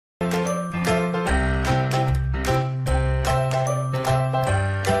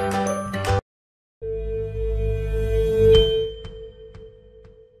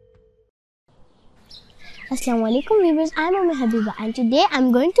Assalamualaikum viewers, I'm Habiba and today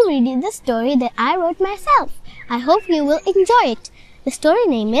I'm going to read you the story that I wrote myself. I hope you will enjoy it. The story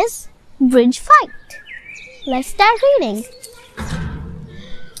name is Bridge Fight. Let's start reading.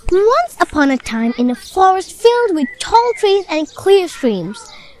 Once upon a time in a forest filled with tall trees and clear streams,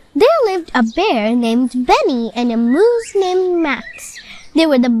 there lived a bear named Benny and a moose named Max. They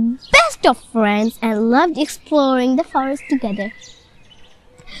were the best of friends and loved exploring the forest together.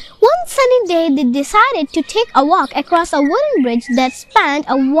 One sunny day, they decided to take a walk across a wooden bridge that spanned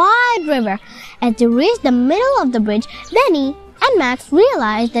a wide river. As they reached the middle of the bridge, Benny and Max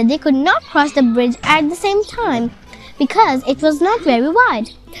realized that they could not cross the bridge at the same time because it was not very wide.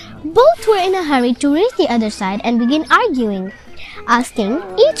 Both were in a hurry to reach the other side and began arguing, asking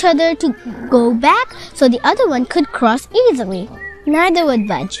each other to go back so the other one could cross easily. Neither would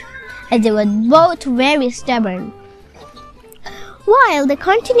budge, as they were both very stubborn. While they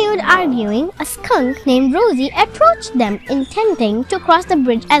continued arguing, a skunk named Rossie approached them, intending to cross the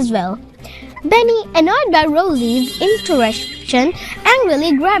bridge as well. Benny, annoyed by Rossie's interruption,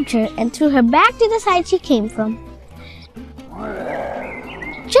 angrily grabbed her and threw her back to the side she came from.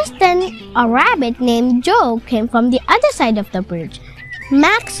 Just then, a rabbit named Joe came from the other side of the bridge.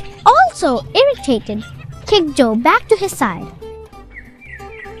 Max, also irritated, kicked Joe back to his side.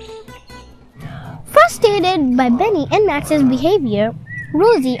 Frustrated by Benny and Max's behavior,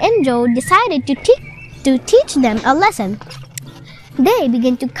 Rossie and Joe decided to teach them a lesson. They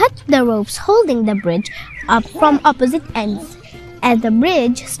began to cut the ropes holding the bridge up from opposite ends. As the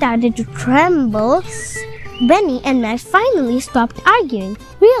bridge started to tremble, Benny and Max finally stopped arguing,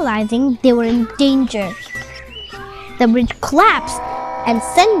 realizing they were in danger. The bridge collapsed and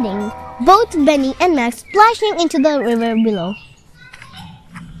sending both Benny and Max splashing into the river below.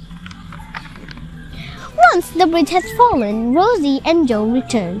 Once the bridge had fallen, Rossie and Joe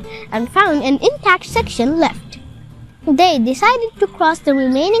returned and found an intact section left. They decided to cross the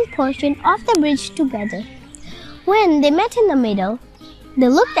remaining portion of the bridge together. When they met in the middle, they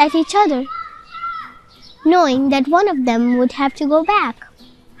looked at each other, knowing that one of them would have to go back.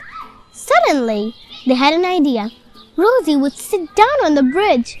 Suddenly, they had an idea. Rossie would sit down on the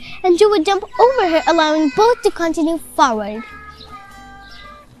bridge and Joe would jump over her, allowing both to continue forward.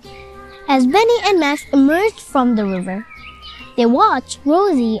 As Benny and Max emerged from the river, they watched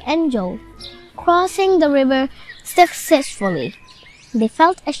Rossie and Joe crossing the river successfully. They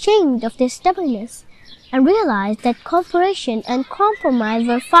felt ashamed of their stubbornness and realized that cooperation and compromise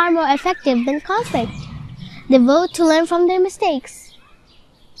were far more effective than conflict. They vowed to learn from their mistakes.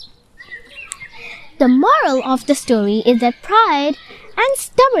 The moral of the story is that pride and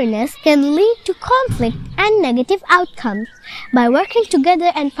stubbornness can lead to conflict and negative outcomes. By working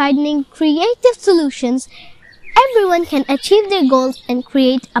together and finding creative solutions, everyone can achieve their goals and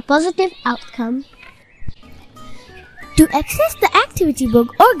create a positive outcome. To access the activity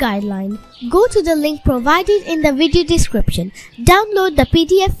book or guideline, go to the link provided in the video description, download the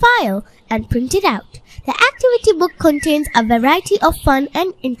PDF file, and print it out. The activity book contains a variety of fun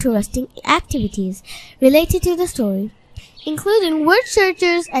and interesting activities related to the story, including word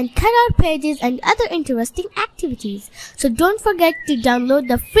searchers and cutout pages and other interesting activities. So don't forget to download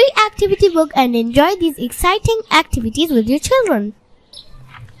the free activity book and enjoy these exciting activities with your children.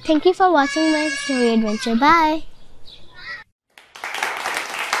 Thank you for watching my story adventure. Bye!